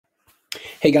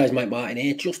Hey guys, Mike Martin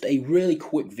here. Just a really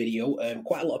quick video.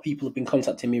 Quite a lot of people have been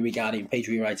contacting me regarding Page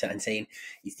Rewriter and saying,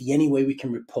 is there any way we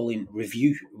can pull in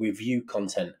review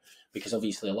content? Because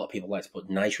obviously a lot of people like to put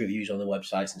nice reviews on their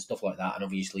websites and stuff like that, and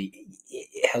obviously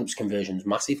it helps conversions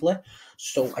massively.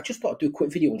 So I just thought I'd do a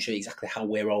quick video and show you exactly how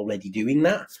we're already doing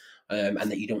that, and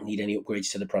that you don't need any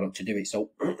upgrades to the product to do it.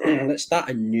 So let's start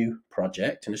a new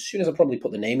project, and as soon as I probably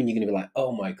put the name in, you're going to be like,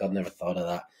 oh my god, never thought of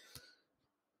that.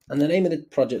 And the name of the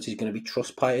project is going to be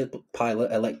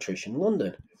Trustpilot Electrician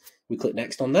London. We click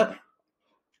next on that.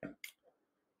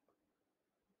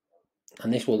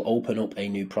 And this will open up a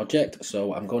new project.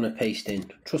 So I'm going to paste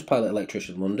in Trustpilot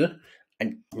Electrician London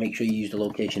and make sure you use the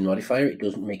location modifier. It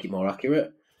doesn't make it more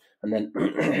accurate. And then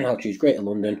I'll choose Greater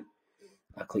London.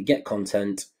 I click Get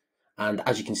Content. And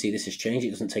as you can see, this has changed.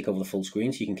 It doesn't take over the full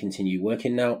screen, so you can continue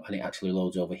working now. And it actually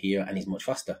loads over here and is much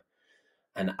faster.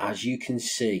 And as you can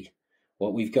see,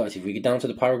 what we've got is, if we get down to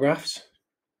the paragraphs,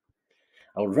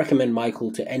 I would recommend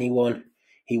Michael to anyone.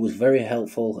 He was very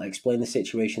helpful, explained the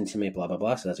situation to me, blah, blah,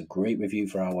 blah. So that's a great review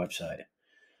for our website.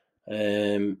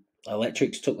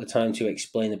 Electrics took the time to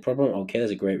explain the problem. Okay, there's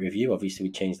a great review. Obviously,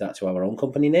 we changed that to our own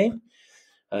company name.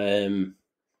 And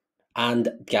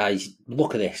guys,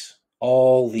 look at this.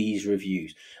 All these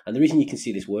reviews. And the reason you can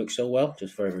see this works so well,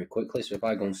 just very, very quickly. So if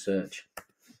I go and search,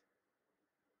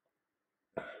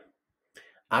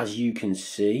 as you can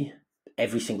see,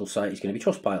 every single site is going to be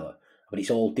Trustpilot, but it's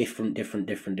all different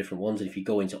ones. And if you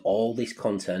go into all this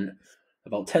content,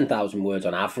 about 10,000 words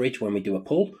on average when we do a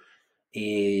pull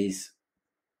is,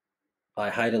 I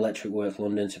hired Electric Works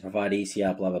London to provide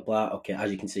ECR, blah, blah, blah. Okay,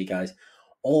 as you can see, guys,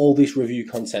 all this review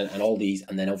content and all these,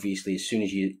 and then obviously as soon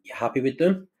as you're happy with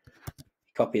them,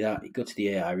 you copy that, you go to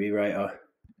the AI rewriter,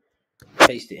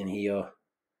 paste it in here.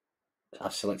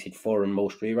 I've selected foreign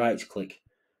most rewrites, click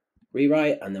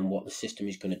rewrite, and then what the system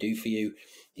is going to do for you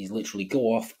is literally go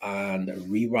off and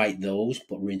rewrite those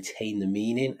but retain the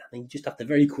meaning, and then you just have to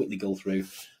very quickly go through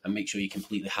and make sure you're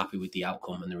completely happy with the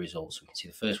outcome and the results. So we can see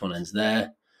the first one ends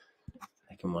there,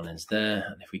 second one ends there,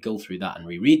 and if we go through that and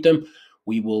reread them,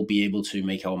 we will be able to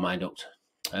make our mind up.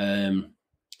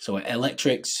 So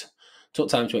Electrics took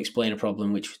time to explain a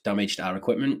problem which damaged our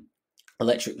equipment.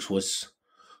 Electrics was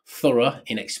thorough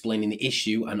in explaining the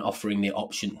issue and offering the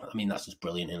option. I mean, that's just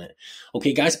brilliant, isn't it?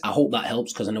 Okay, guys, I hope that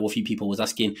helps, because I know a few people was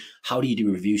asking, how do you do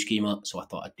a review schema? So I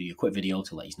thought I'd do a quick video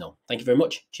to let you know. Thank you very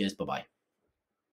much. Cheers. Bye-bye.